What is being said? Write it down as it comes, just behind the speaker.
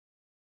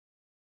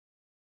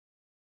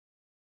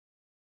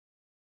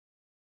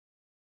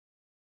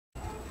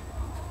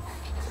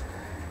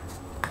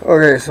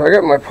Okay, so I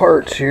got my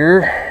parts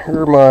here.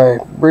 Here are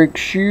my brake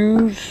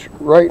shoes,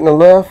 right and a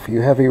left.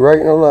 You have a right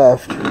and a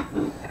left.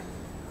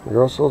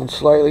 They're also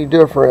slightly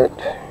different.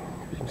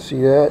 You can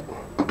see that.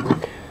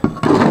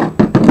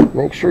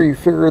 Make sure you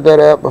figure that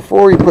out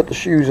before you put the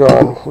shoes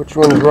on, which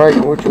one's right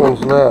and which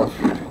one's left.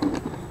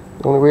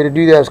 The only way to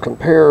do that is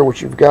compare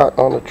what you've got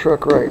on the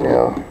truck right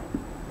now.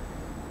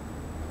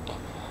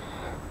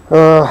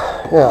 Yeah,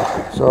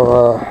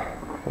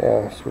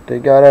 that's what they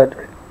got at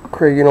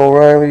Craig and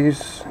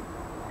O'Reilly's.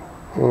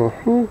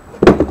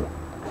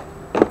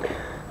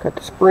 Got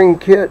the spring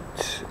kit.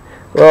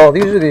 Well,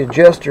 these are the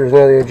adjusters.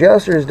 Now, the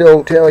adjusters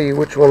don't tell you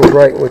which one's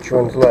right and which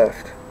one's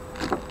left.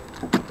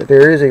 But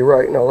there is a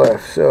right and a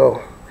left,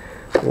 so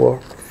we'll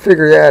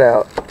figure that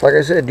out. Like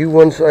I said, do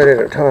one side at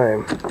a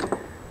time.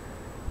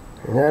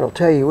 And that'll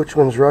tell you which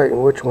one's right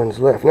and which one's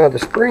left. Now, the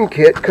spring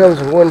kit comes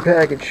in one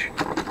package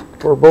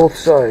for both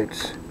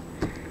sides.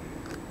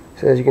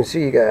 So as you can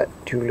see, you got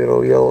 2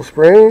 little yellow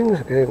springs.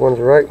 Okay, one's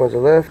the right, one's the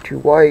left. 2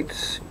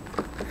 whites.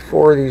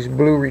 4 of these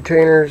blue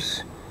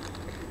retainers.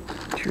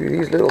 2 of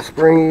these little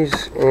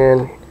springies.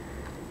 And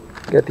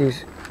you got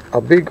these,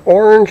 a big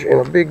orange and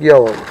a big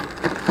yellow.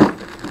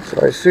 So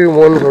I assume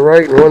one's the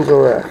right and one's the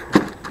left.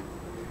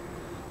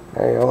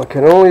 I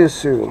can only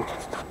assume.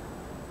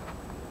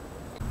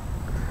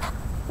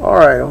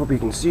 Alright, I hope you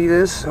can see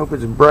this. I hope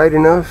it's bright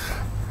enough.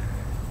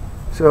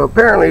 So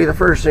apparently the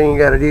first thing you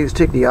got to do is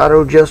take the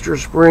auto adjuster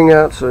spring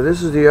out. So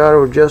this is the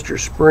auto adjuster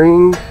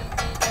spring.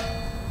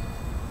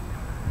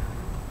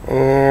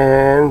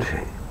 And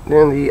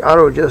then the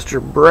auto adjuster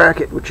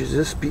bracket, which is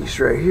this piece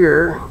right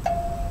here.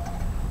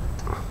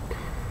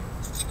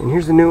 And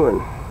here's the new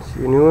one.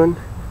 See the new one?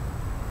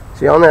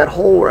 See, on that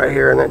hole right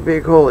here, in that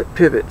big hole, it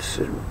pivots.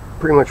 It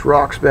pretty much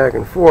rocks back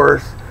and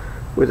forth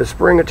with a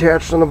spring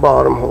attached on the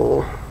bottom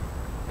hole.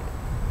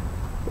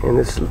 And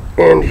this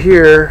end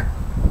here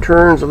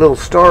turns a little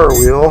star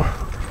wheel,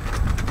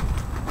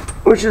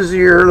 which is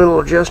your little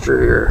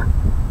adjuster here.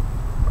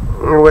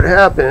 And what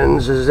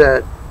happens is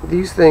that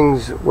these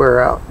things wear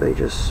out. They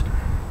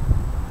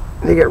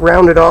get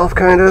rounded off,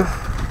 kind of.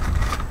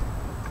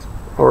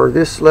 Or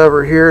this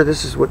lever here,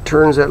 this is what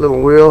turns that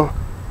little wheel.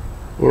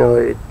 You know,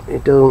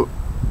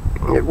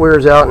 it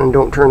wears out and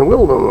don't turn the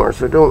wheel no more.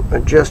 So don't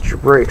adjust your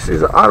brakes.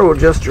 These are auto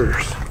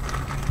adjusters.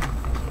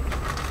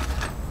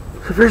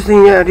 The first thing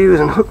you gotta do is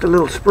unhook the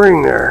little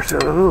spring there. So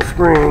the little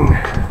spring,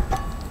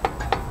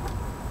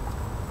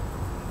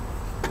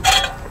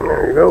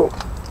 there you go.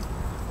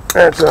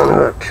 That's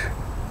unhooked.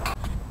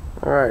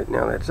 All right,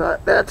 now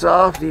that's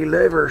off. The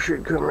lever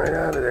should come right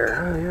out of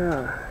there. Oh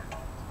yeah.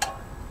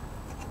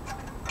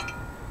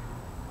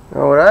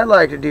 Now what I'd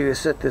like to do is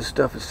set this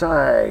stuff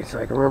aside so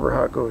I can remember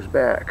how it goes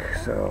back.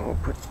 So we'll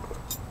put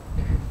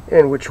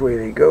and which way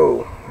they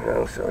go. You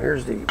know, so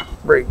here's the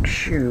brake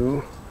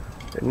shoe.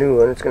 The new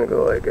one, it's going to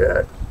go like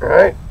that.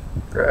 Right?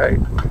 Right.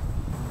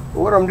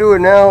 What I'm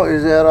doing now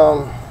is that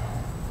I'm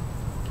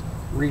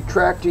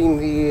retracting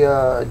the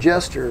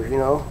adjuster, you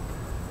know.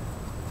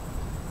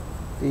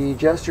 The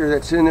adjuster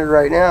that's in there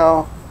right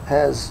now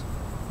has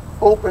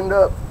opened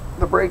up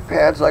the brake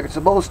pads like it's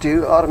supposed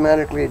to,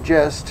 automatically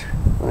adjust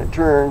when it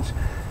turns.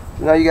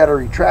 So now you got to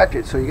retract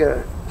it, so you got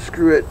to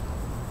screw it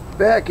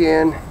back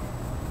in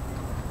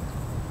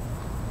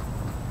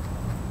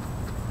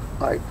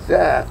like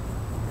that.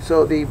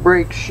 So the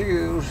brake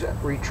shoes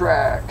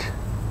retract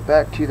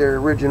back to their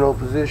original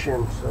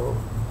position. So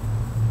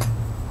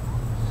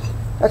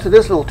that's what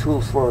this little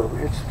tool's for.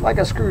 It's like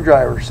a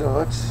screwdriver, so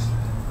that's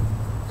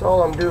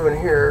all I'm doing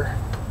here.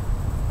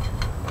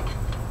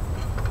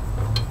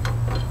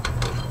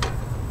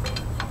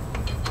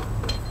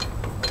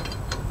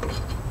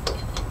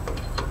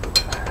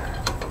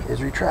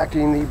 Is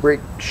retracting the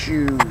brake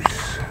shoes.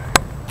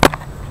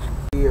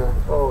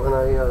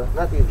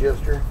 Not the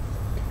adjuster.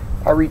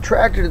 I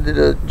retracted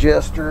the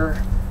adjuster,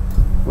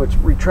 which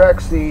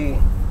retracts the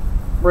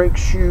brake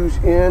shoes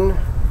in,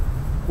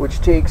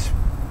 which takes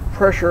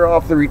pressure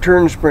off the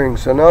return spring.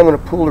 So now I'm going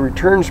to pull the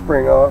return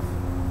spring off.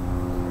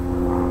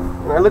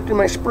 And I looked in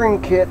my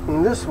spring kit,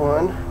 and this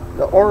one,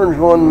 the orange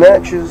one,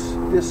 matches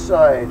this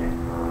side. So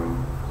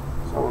I'm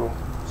going to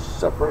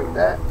separate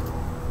that.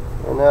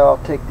 And now I'll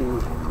take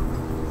the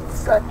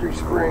factory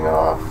spring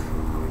off.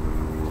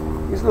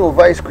 These little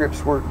vice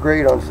grips work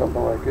great on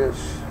something like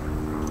this.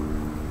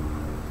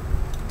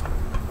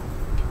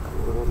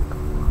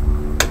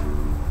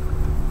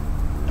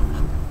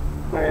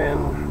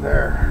 And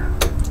there.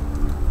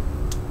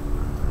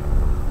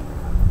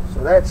 So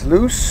that's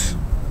loose.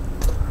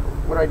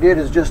 What I did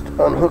is just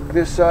unhook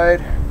this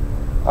side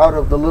out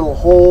of the little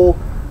hole.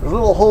 There's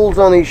little holes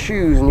on these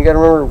shoes, and you got to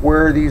remember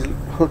where these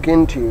hook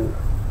into.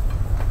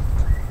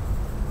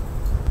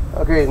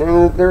 Okay,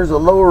 then there's a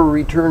lower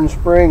return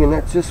spring, and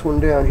that's this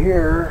one down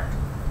here.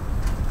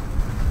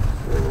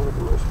 So look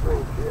at my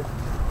spring kit.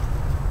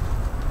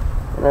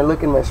 And I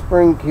look in my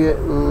spring kit,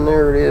 and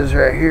there it is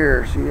right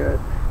here. See that?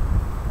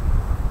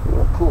 I'm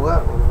going to pull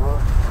that one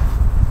off.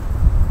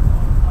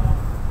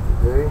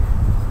 Okay.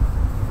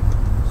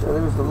 So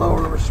there's the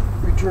lower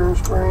return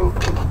spring.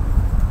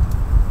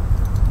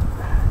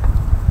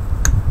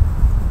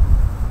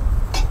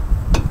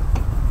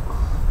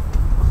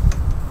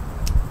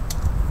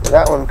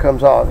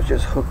 comes off. It's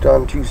just hooked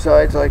on two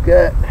sides like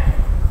that.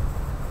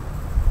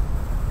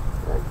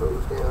 That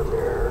goes down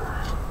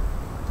there.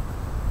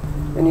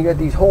 Then you got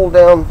these hold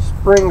down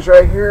springs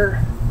right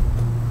here.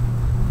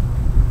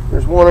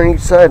 There's one on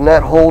each side, and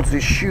that holds the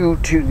shoe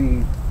to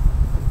the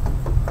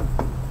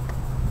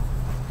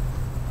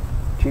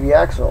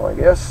axle, I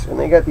guess. And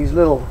they got these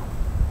little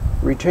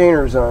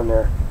retainers on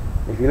there.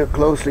 If you look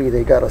closely,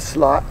 they got a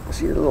slot.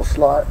 See a little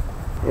slot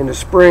in the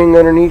spring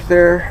underneath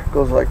there.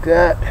 Goes like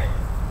that.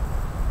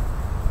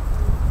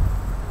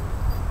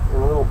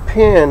 And a little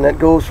pin that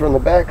goes from the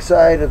back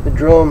side of the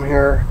drum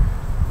here.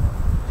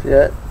 See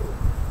that?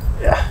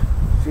 Yeah.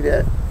 See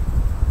that?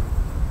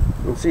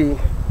 You can see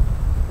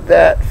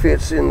that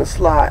fits in the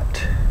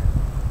slot.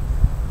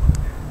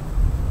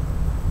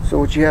 So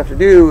what you have to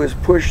do is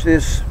push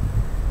this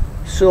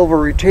silver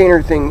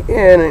retainer thing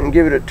in and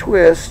give it a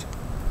twist,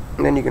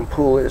 and then you can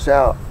pull this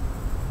out.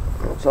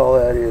 That's all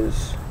that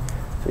is.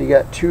 So you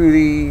got two of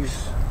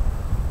these.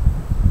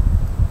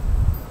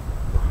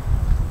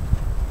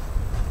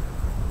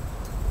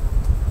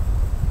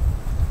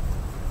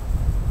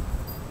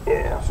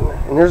 Yeah,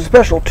 and there's a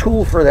special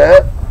tool for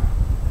that.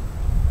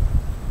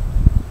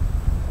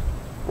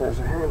 There's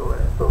a handle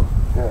there. Oh,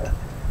 yeah.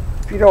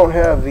 If you don't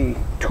have the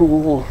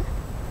tool,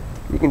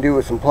 you can do it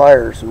with some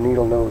pliers, some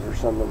needle nose or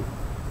something.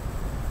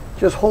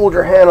 Just hold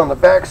your hand on the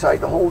back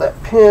side to hold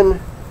that pin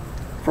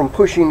from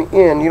pushing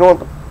in. You don't want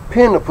the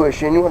pin to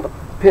push in, you want the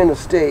pin to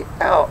stay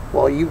out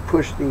while you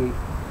push the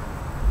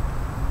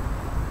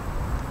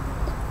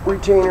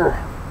retainer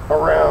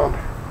around.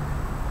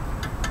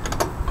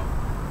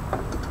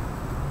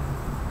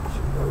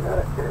 Got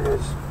it. There it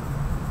is.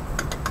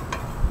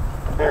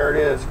 There it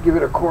is. Give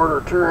it a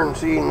quarter turn,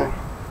 see, and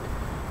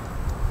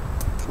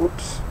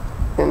whoops,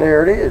 and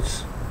there it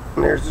is.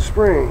 And there's the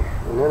spring.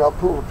 And then I'll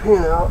pull the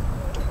pin out.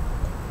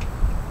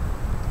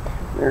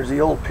 There's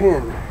the old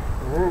pin.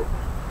 All right.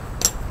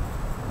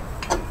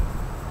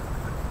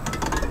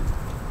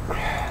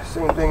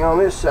 Same thing on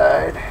this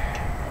side.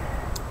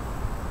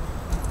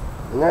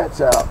 And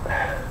that's out.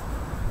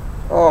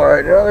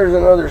 Alright, now there's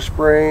another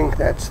spring.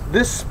 That's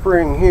this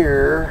spring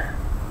here.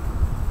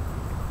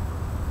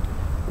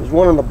 There's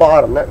one on the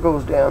bottom. That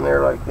goes down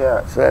there like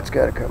that. So that's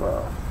got to come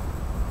off.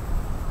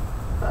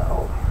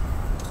 Ow.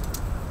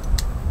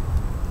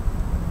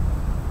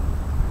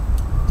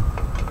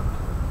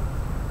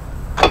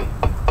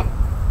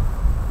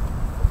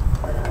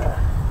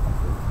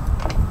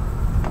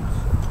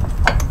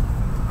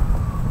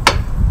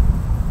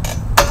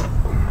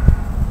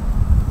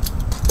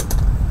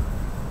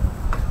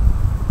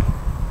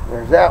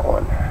 There's that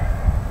one.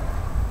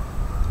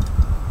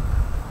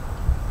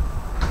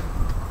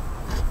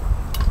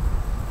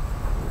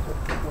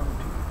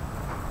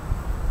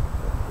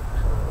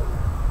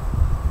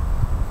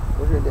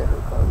 Where did that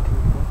hook on to?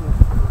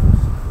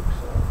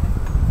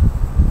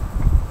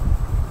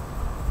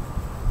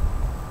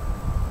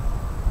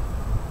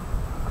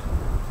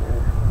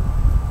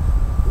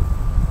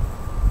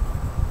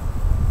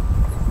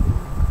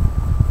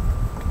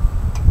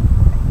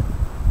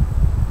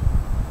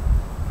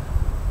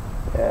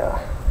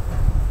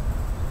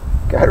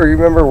 Got to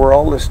remember where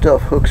all this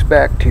stuff hooks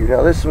back to.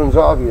 Now this one's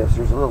obvious.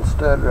 There's a little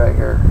stud right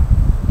here.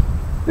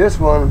 This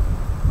one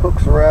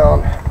hooks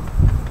around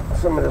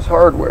some of this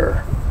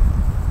hardware.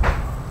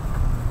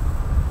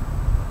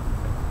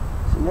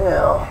 So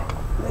now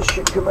this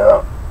should come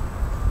out.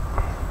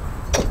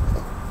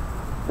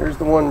 There's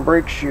the one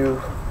brake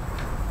shoe.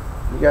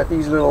 You got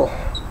these little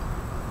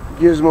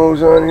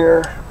gizmos on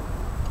here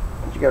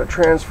that you got to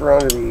transfer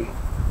onto the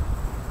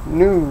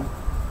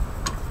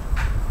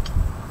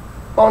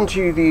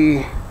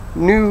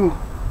new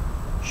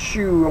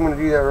shoe. I'm going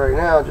to do that right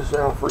now just so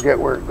I don't forget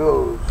where it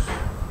goes.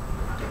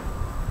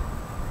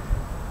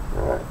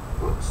 Alright,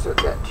 let's set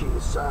that to the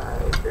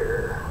side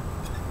there.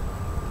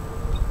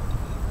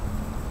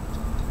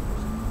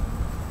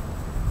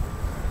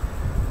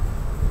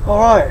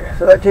 Alright,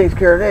 so that takes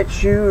care of that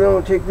shoe. I'm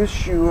going to take this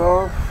shoe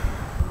off.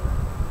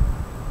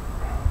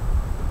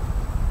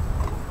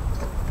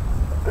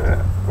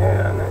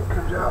 Yeah, and that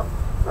comes out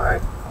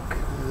like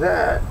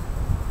that.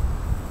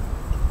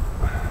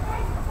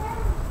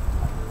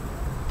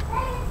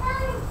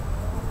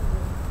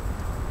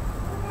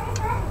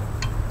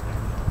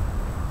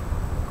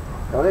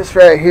 Now this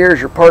right here is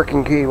your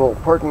parking cable,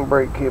 parking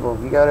brake cable.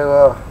 You got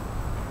to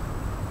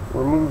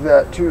remove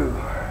that too.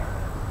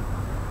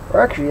 Or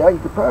actually, yeah, you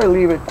could probably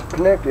leave it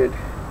connected.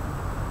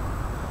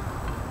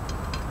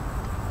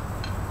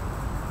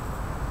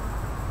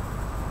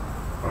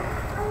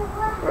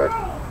 But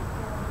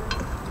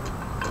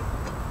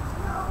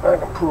I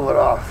can pull it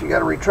off. You got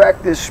to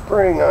retract this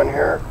spring on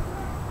here,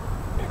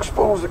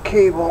 expose the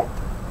cable,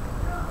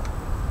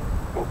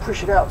 and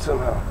push it out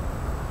somehow.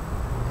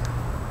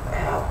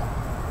 Ow.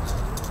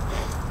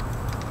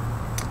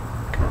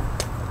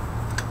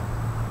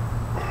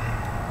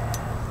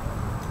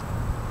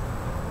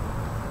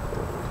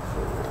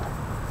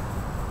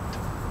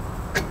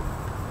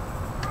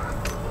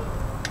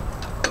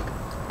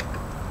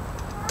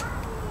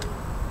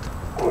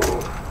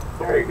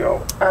 There you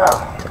go.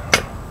 Ow.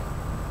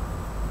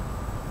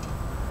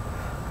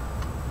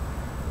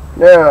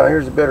 Now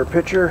here's a better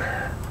picture.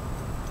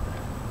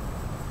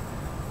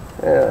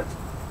 Yeah,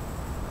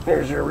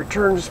 there's your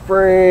return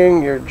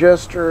spring, your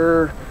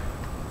adjuster,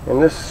 and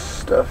this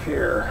stuff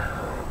here.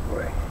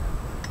 Boy.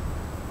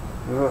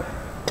 Ugh.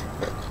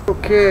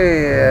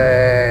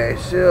 Okay,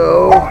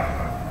 so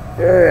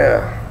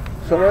yeah.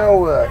 So now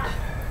what?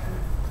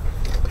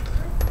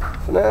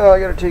 So now I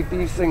got to take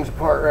these things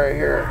apart right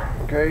here.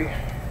 Okay.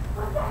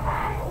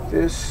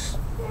 This.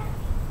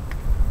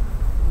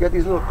 Got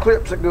these little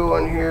clips that go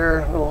on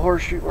here, little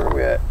horseshoe. Where are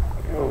we at?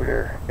 Over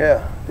here.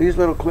 Yeah, these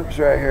little clips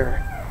right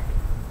here.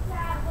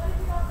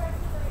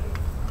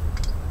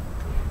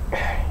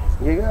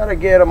 You gotta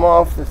get them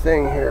off the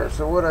thing here.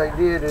 So what I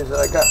did is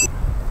I got.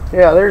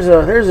 Yeah, there's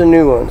a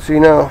new one. See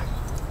now,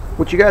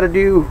 what you got to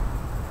do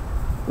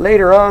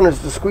later on is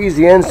to squeeze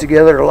the ends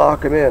together to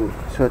lock them in.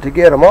 So to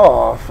get them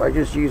off, I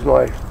just use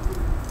my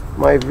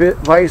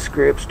vice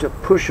grips to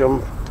push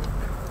them.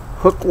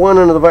 Hook one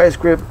into the vice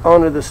grip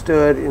onto the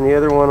stud and the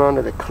other one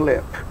onto the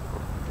clip,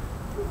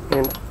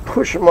 and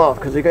push them off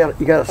because you got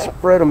to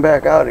spread them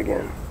back out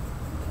again.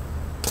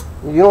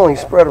 You only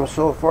spread them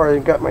so far.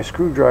 You've got my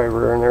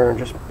screwdriver in there and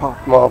just pop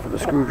them off with a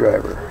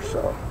screwdriver.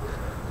 So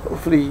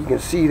hopefully you can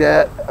see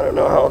that. I don't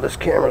know how this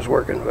camera's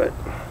working, but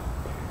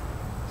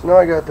so now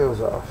I got those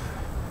off.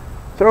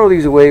 Throw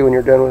these away when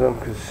you're done with them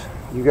because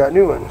you got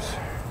new ones.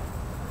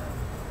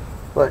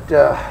 But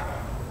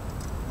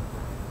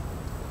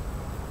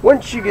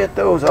once you get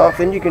those off,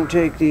 then you can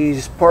take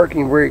these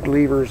parking brake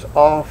levers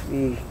off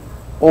the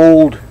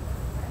old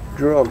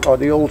drum, or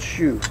the old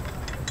shoe.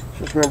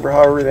 Just remember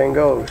how everything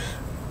goes.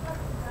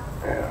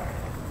 Yeah.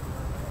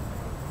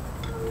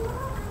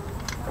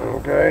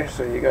 Okay,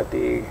 so you got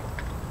the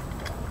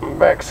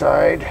back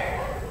side.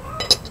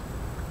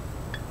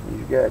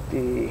 You've got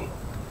the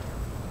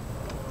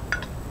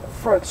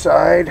front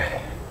side.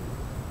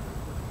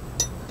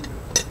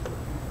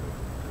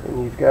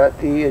 And you've got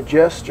the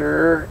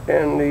adjuster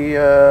and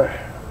the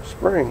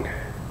spring.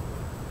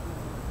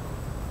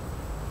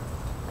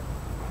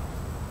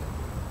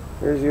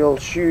 There's the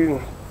old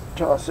shoe.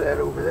 Toss that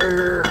over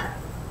there.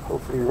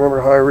 Hopefully you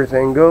remember how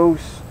everything goes.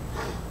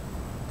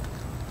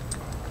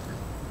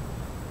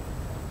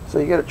 So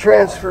you got to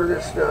transfer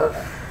this stuff.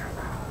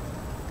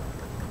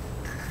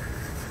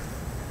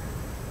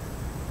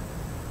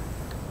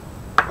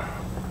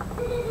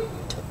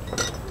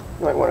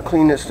 You might want to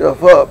clean this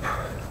stuff up.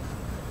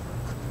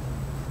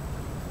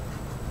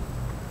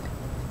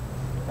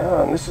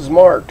 And this is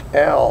marked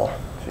Al.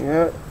 See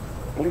that?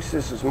 At least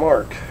this is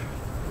marked.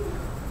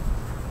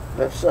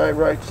 Left side,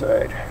 right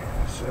side.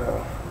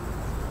 So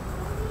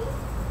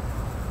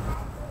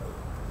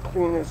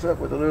clean this up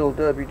with a little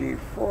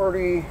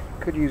WD-40.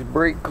 Could use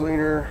brake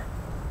cleaner.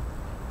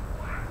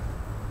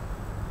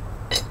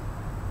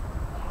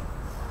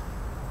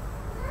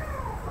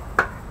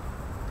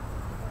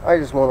 I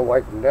just want to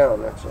wipe them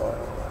down, that's all.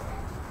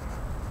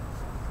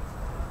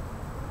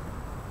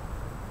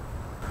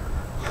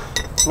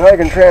 Now I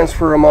can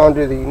transfer them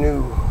onto the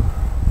new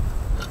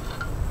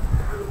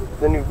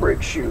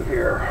brake shoe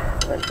here.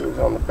 That goes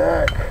on the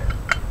back.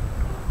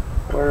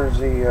 Where's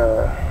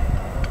the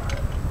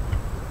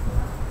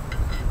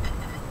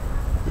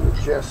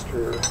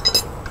adjuster?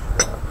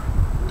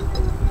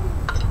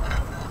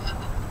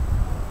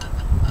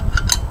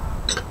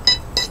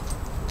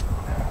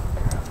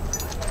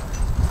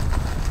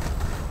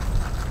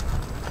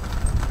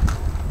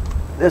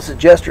 This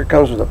adjuster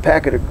comes with a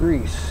packet of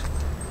grease.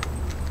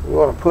 You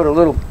want to put a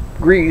little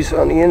grease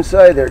on the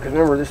inside there because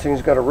remember this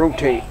thing's got to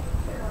rotate.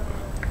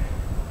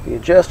 The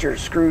adjuster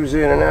screws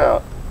in and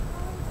out.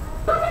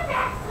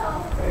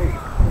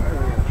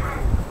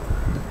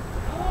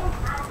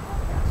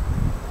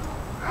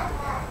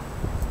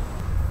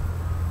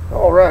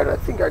 Alright, I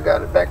think I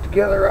got it back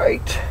together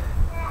right.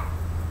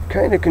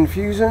 Kind of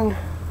confusing.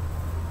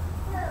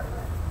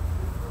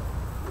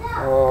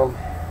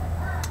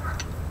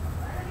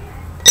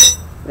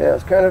 Yeah,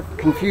 it's kind of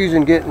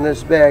confusing getting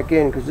this back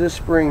in because this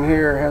spring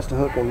here has to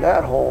hook in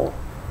that hole.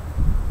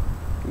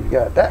 You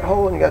got that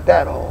hole and you got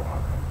that hole.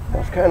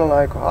 It's kind of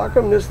like, well, how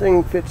come this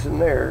thing fits in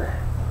there?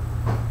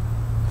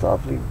 It's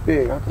awfully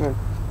big. How come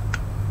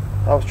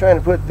I was trying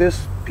to put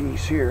this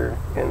piece here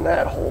in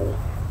that hole.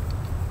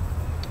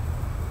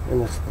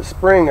 And the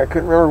spring, I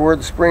couldn't remember where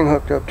the spring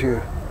hooked up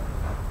to.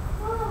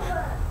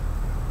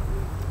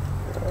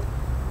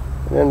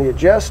 And then the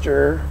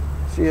adjuster,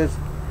 see it's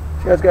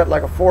got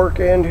like a fork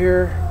end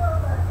here.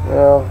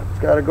 Well, it's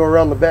got to go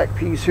around the back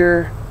piece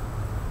here,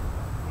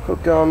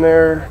 hooked on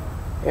there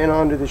and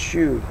onto the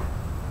shoe.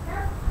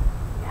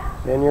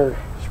 Then your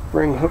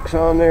spring hooks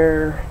on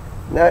there,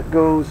 and that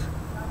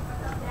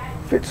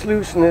fits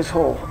loose in this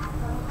hole.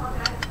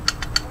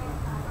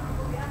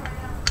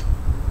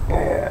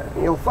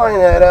 And you'll find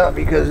that out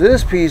because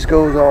this piece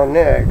goes on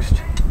next.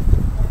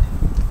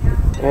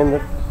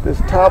 And this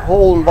top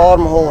hole and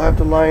bottom hole have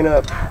to line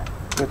up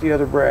with the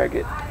other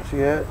bracket. See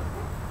that?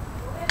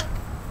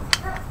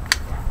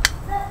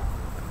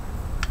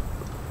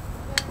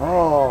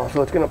 Oh,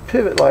 so it's going to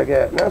pivot like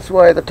that. And that's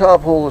why the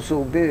top hole is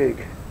so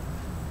big.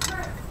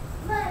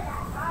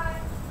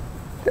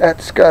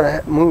 That's got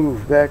to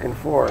move back and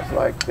forth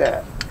like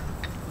that.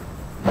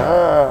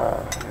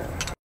 Ah.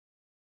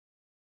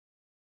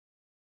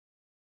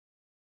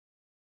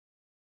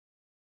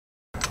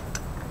 I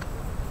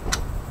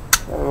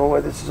don't know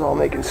why this is all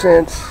making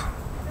sense.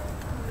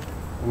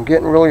 I'm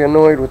getting really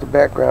annoyed with the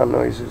background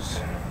noises.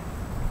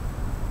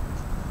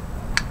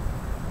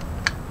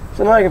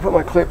 So now I can put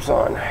my clips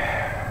on.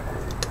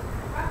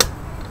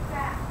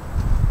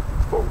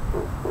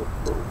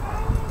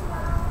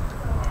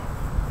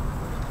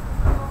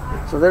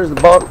 So there's the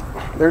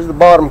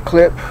bottom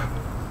clip.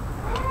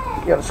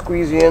 You got to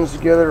squeeze the ends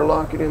together to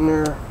lock it in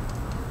there.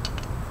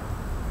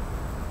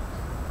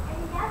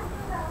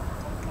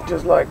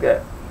 Just like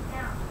that.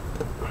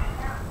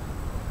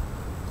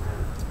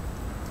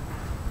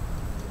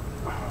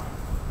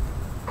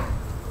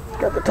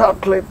 Got the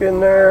top clip in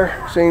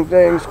there. Same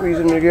thing, squeeze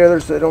them together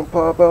so they don't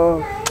pop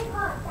off.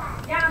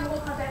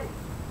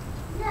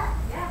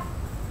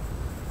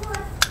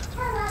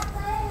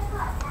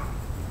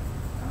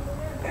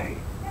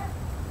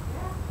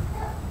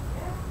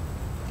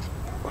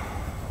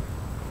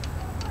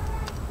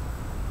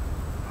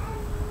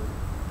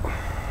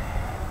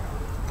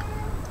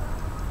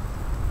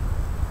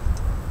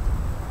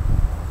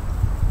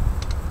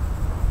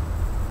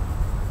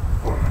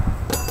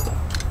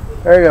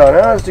 There you go,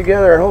 now it's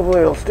together and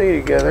hopefully it'll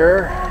stay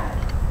together.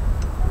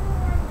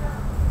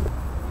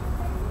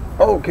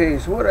 Okay,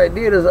 so what I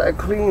did is I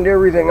cleaned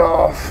everything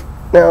off.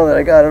 Now that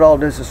I got it all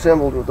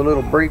disassembled with a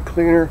little brake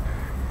cleaner.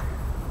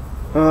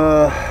 You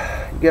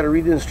got to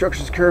read the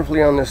instructions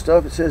carefully on this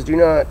stuff. It says do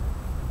not,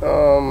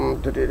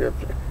 it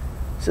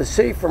says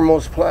safe for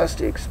most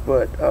plastics,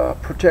 but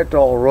protect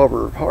all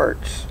rubber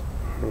parts.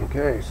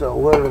 Okay, so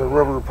what are the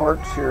rubber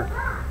parts here?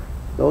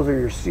 Those are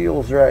your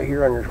seals right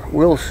here on your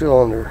wheel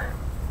cylinder.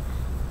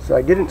 So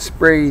I didn't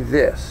spray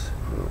this,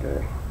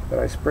 okay, but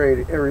I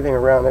sprayed everything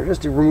around there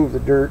just to remove the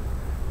dirt,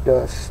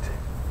 dust.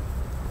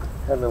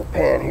 Got a little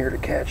pan here to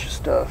catch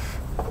stuff.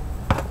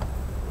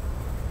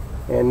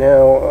 And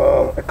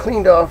now I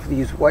cleaned off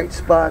these white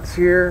spots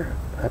here.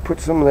 I put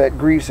some of that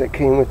grease that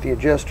came with the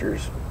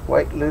adjusters,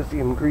 white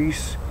lithium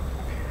grease.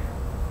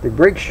 The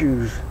brake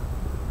shoes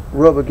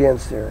rub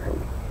against there.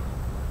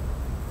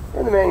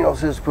 And the manual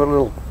says to put a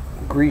little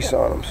grease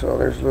on them, so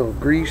there's a little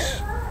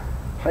grease.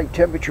 High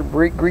temperature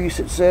brake grease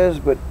it says,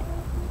 but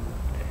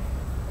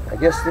I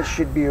guess this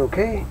should be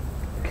okay.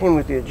 Came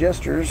with the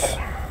adjusters.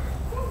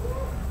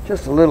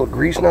 Just a little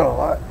grease, not a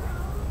lot.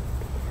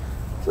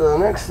 So the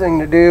next thing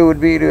to do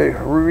would be to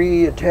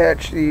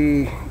reattach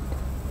the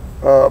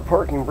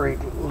parking brake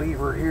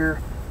lever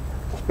here.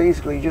 It's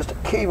basically just a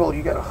cable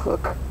you got to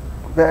hook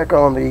back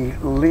on the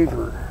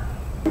lever.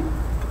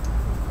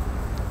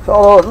 So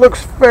although it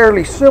looks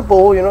fairly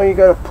simple, you know, you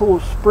got to pull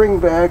the spring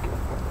back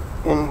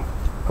and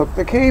hook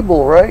the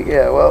cable, right?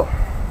 Yeah, well,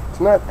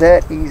 it's not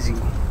that easy.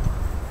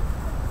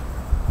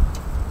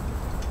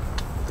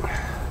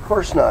 Of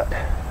course not.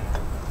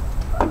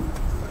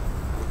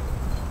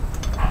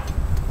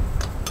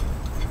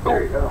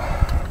 There you go.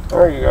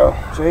 There you go.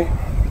 See?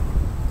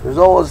 There's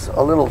always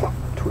a little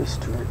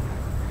twist to it.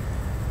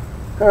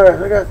 Alright,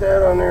 so I got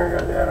that on there,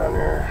 got that on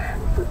there.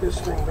 Put this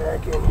thing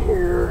back in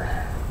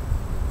here.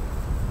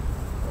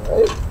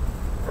 Alright.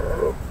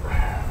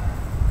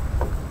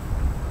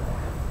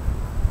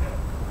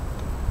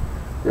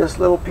 This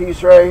little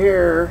piece right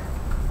here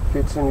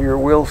fits into your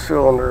wheel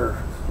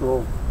cylinder,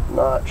 little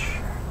notch.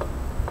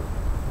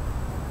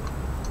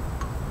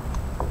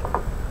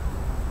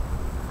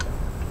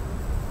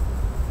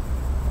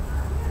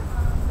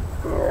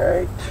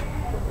 Alright,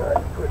 got to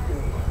put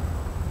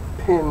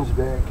the pins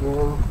back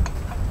in.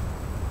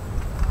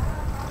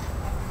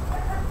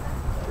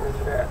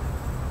 There's that.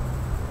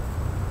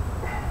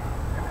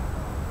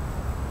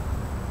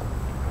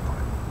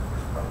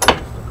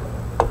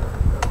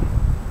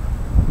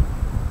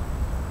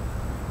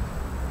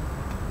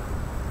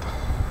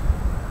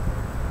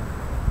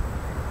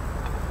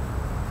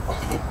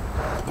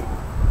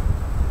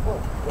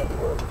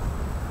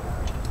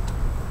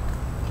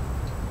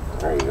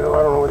 There you go.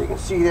 I don't know whether you can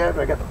see that,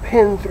 but I got the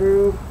pin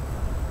through.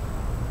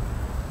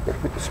 Got to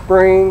put the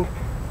spring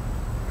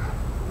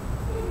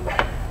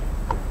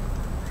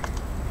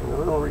and the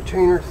little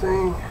retainer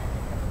thing.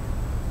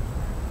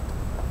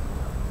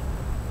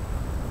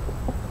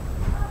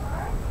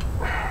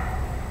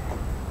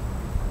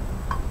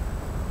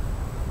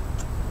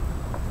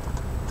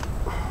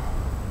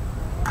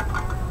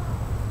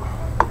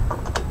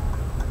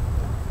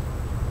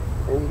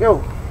 There you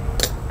go.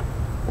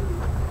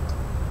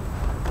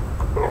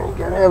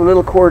 You gotta have a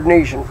little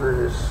coordination for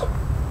this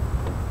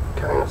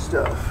kind of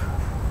stuff.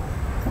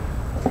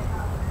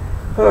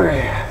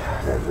 Okay,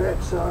 there's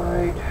that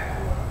side.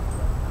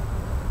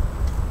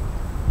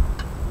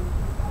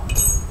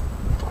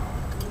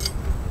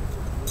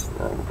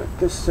 Now I can put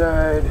this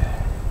side.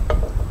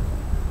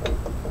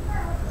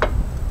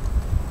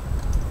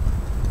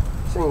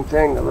 Same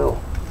thing, the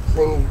little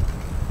thingy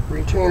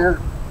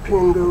retainer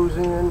pin goes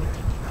in.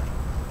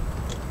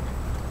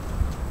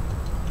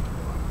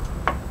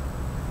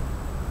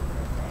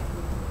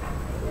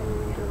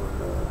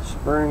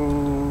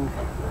 spring.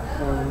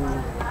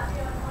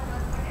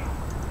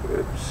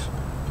 Oops.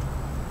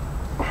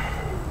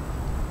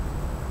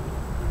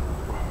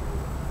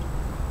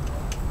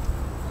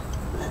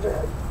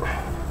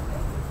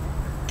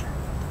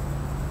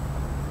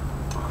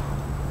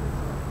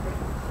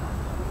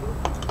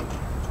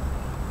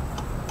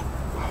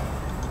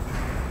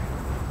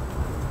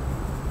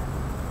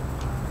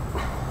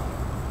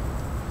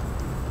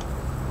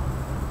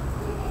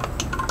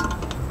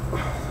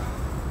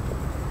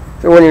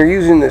 So when you're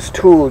using this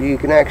tool, you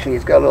can actually,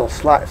 it's got a little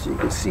slot so you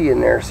can see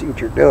in there, see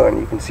what you're doing.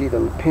 You can see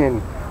the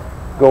pin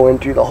go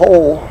into the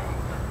hole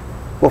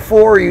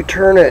before you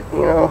turn it.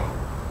 You know,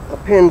 the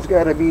pin's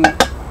got to be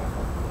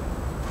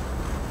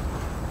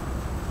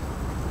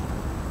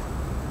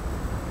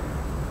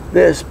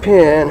this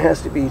pin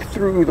has to be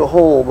through the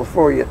hole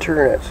before you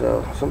turn it.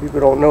 So some people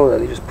don't know that.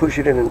 They just push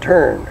it in and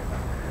turn.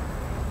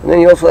 And then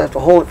you also have to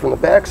hold it from the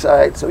back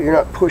side so you're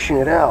not pushing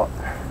it out.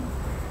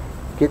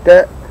 Get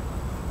that?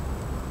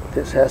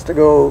 This has to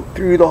go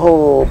through the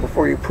hole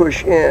before you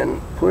push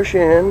in. Push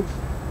in,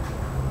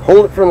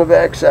 hold it from the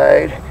back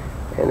side,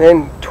 and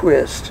then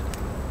twist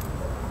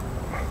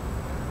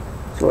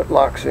so it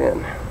locks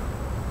in.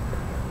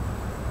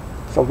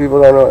 Some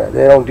people don't know that.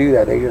 They don't do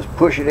that. They just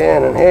push it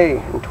in and hey,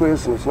 and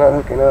twist, and it's not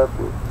hooking up.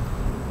 And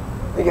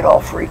they get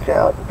all freaked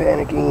out and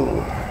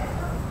panicking.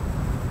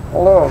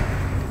 Hold on.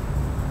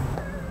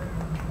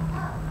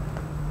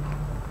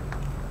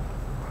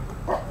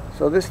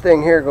 So this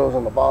thing here goes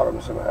on the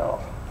bottom somehow.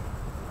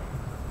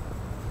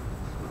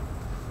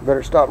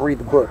 Better stop and read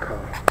the book,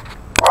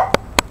 huh?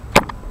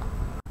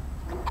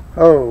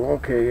 Oh,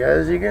 okay,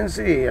 as you can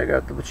see, I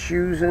got the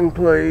shoes in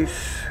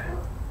place.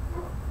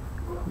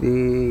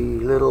 The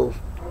little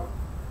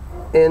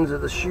ends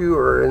of the shoe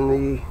are in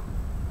the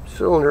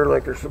cylinder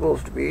like they're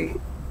supposed to be.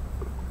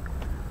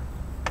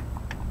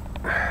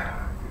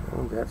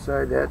 That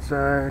side, that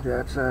side,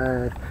 that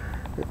side.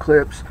 The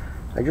clips.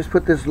 I just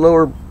put this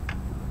lower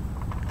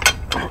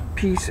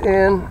piece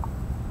in.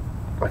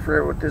 I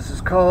forget what this is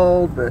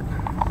called, but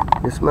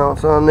this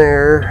mounts on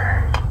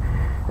there.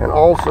 And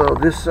also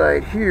this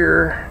side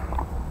here,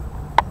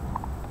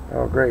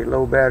 oh great,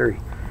 low battery,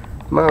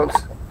 mounts,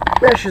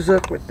 meshes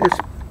up with this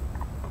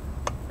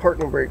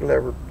parking brake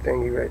lever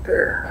thingy right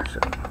there. So,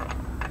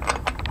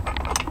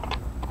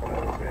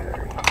 low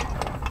battery.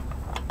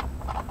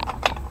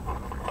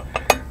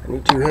 I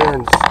need 2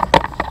 hands,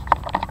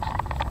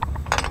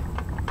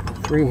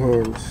 3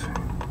 hands.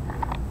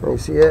 Can you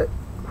see it?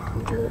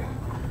 Okay.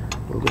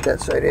 And get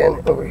that side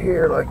in over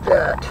here like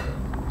that.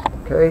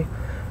 Okay.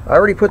 I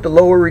already put the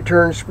lower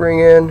return spring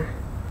in.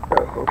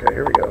 Oh, okay,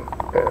 here we go.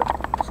 Yeah.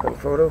 It's on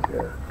photo.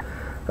 Yeah.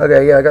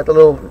 Okay, yeah, I got the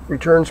little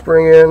return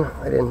spring in.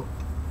 I didn't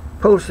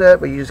post that,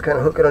 but you just kind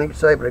of hook it on each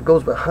side, but it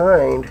goes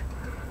behind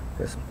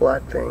this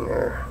black thing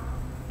there.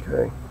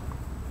 Okay.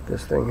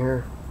 This thing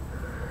here.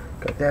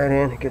 Got that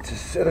in. It gets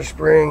this other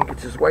spring,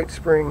 gets this white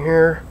spring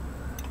here.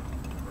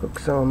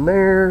 Hooks on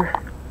there.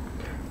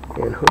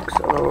 And hooks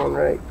on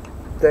right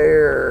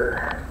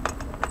there.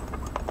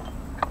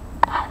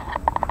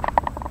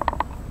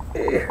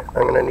 Yeah,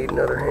 I'm gonna need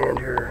another hand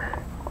here.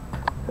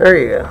 There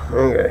you go.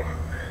 Okay.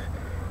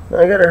 Now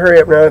I gotta hurry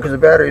up now because the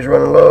battery's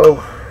running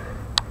low.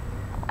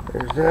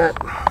 There's that.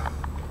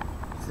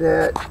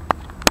 That.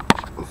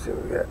 Let's see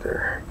what we got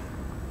there.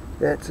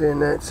 That's in,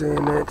 that's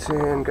in, that's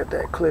in. Got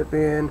that clip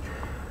in.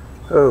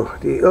 Oh,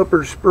 the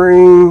upper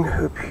spring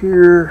up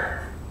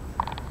here.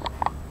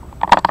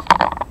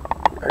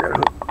 I gotta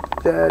hook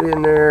that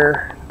in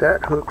there.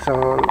 That hooks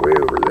on way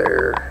over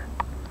there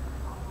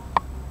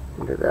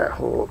into that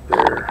hole up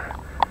there.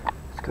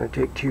 It's gonna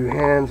take 2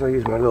 hands. I'll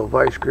use my little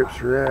vice grips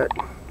for that.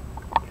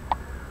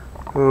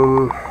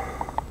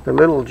 The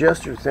little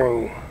adjuster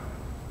thing.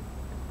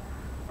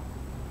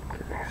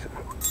 Okay, so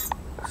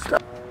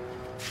stop.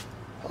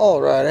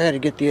 All right, I had to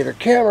get the other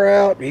camera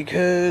out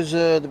because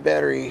the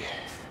battery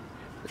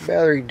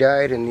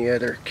died in the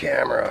other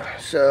camera.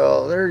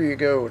 So there you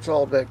go. It's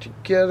all back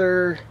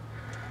together.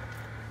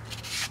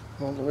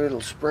 All the little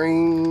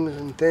springs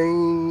and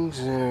things,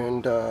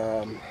 and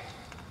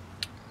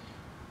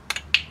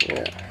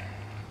yeah.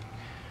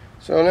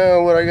 So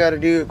now what I got to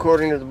do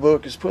according to the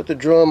book is put the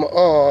drum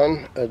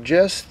on,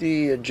 adjust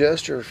the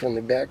adjuster from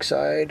the back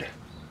side,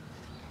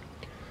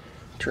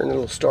 turn the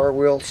little star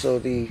wheel so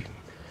the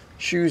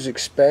shoes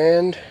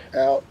expand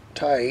out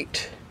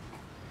tight,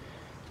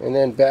 and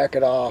then back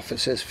it off. It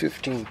says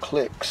 15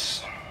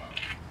 clicks.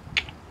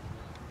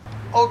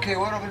 Okay,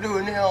 what I'm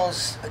doing now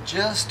is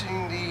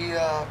adjusting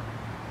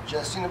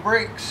the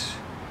brakes.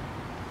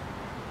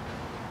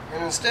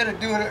 And instead of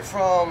doing it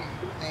from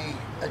the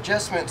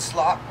adjustment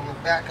slot on the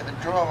back of the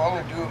drum, I'm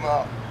going to do them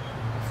out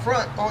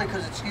front only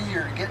because it's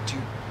easier to get to.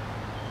 So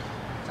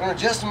I'm going to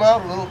adjust them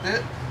out a little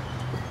bit.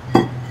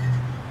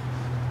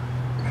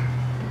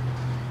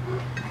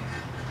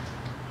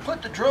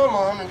 Put the drum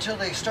on until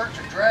they start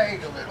to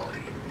drag a little.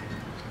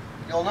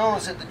 You'll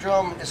notice that the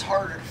drum is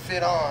harder to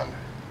fit on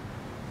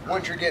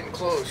once you're getting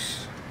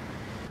close.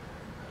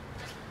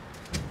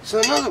 So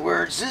in other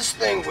words, this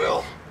thing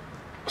will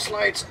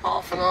slides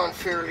off and on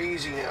fairly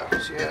easy now.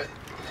 See that?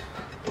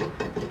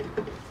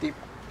 Deep.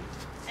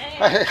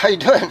 Hey. How you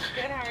doing? Good,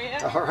 how are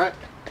you? All right.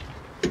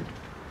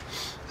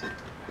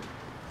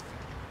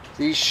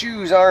 These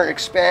shoes aren't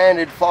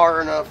expanded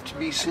far enough to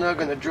be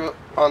snug on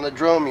the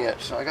drum yet,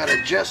 so I gotta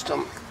adjust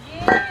them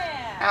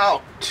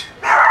out.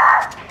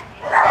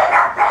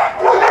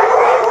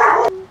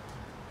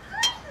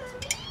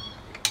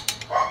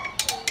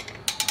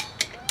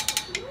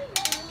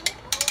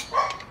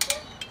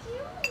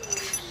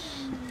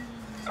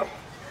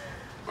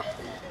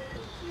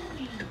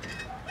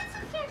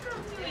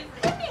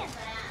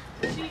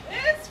 She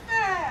is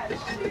fast.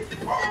 She's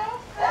so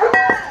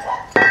fast.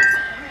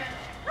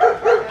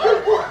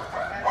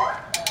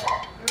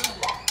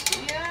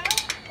 Yeah.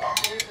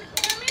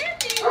 Come here,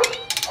 baby.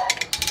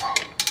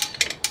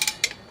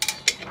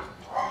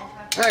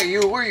 Hey,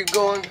 you, where you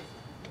going?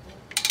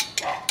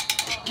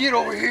 Get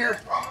over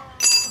here.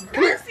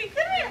 Come here. Lexi,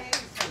 come here.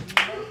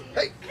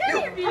 Hey, Come you.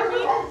 here, baby.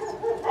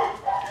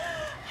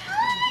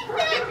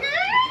 Hi, Becker.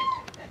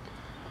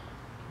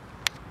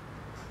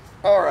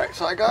 Alright,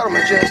 so I got them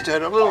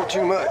adjusted a little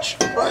too much,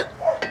 but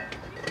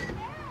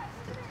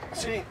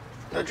see,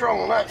 the drum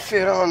will not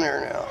fit on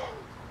there now.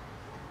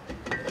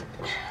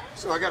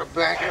 So I got to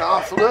back it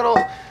off a little.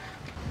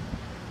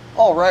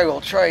 Alright, we'll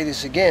try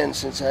this again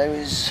since I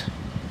was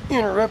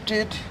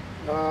interrupted.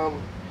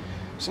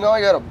 So now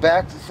I got to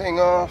back the thing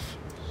off.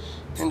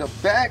 And to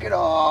back it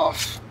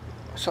off,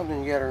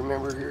 something you got to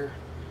remember here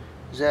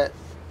is that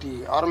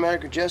the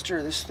automatic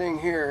adjuster, this thing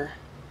here,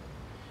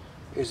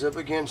 is up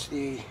against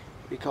the,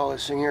 we call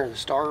this thing here the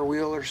star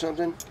wheel or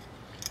something.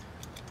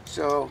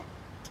 So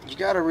you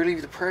got to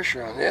relieve the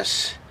pressure on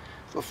this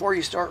before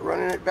you start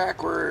running it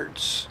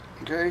backwards.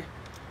 Okay,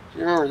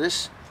 you remember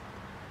this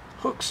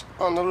hooks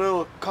on the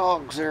little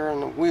cogs there on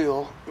the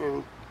wheel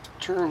and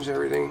turns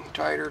everything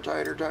tighter,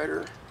 tighter,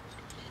 tighter,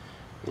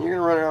 and you're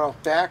gonna run it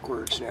off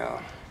backwards now.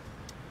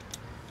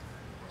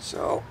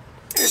 So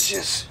it's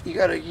just, you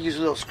got to use a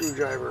little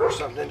screwdriver or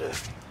something to,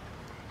 so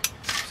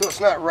it's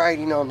not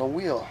riding on the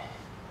wheel.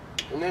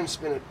 And then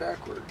spin it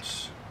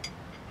backwards.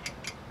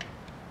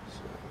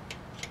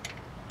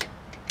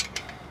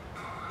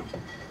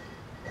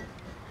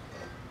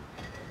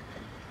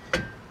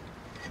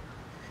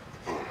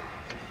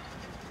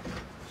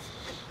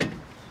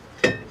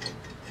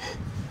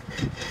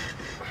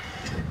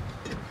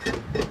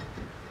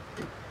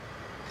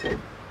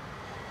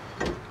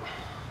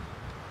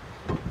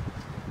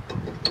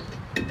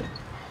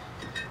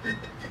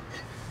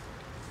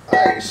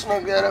 Alright,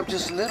 snug that up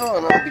just a little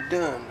and I'll be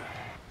done.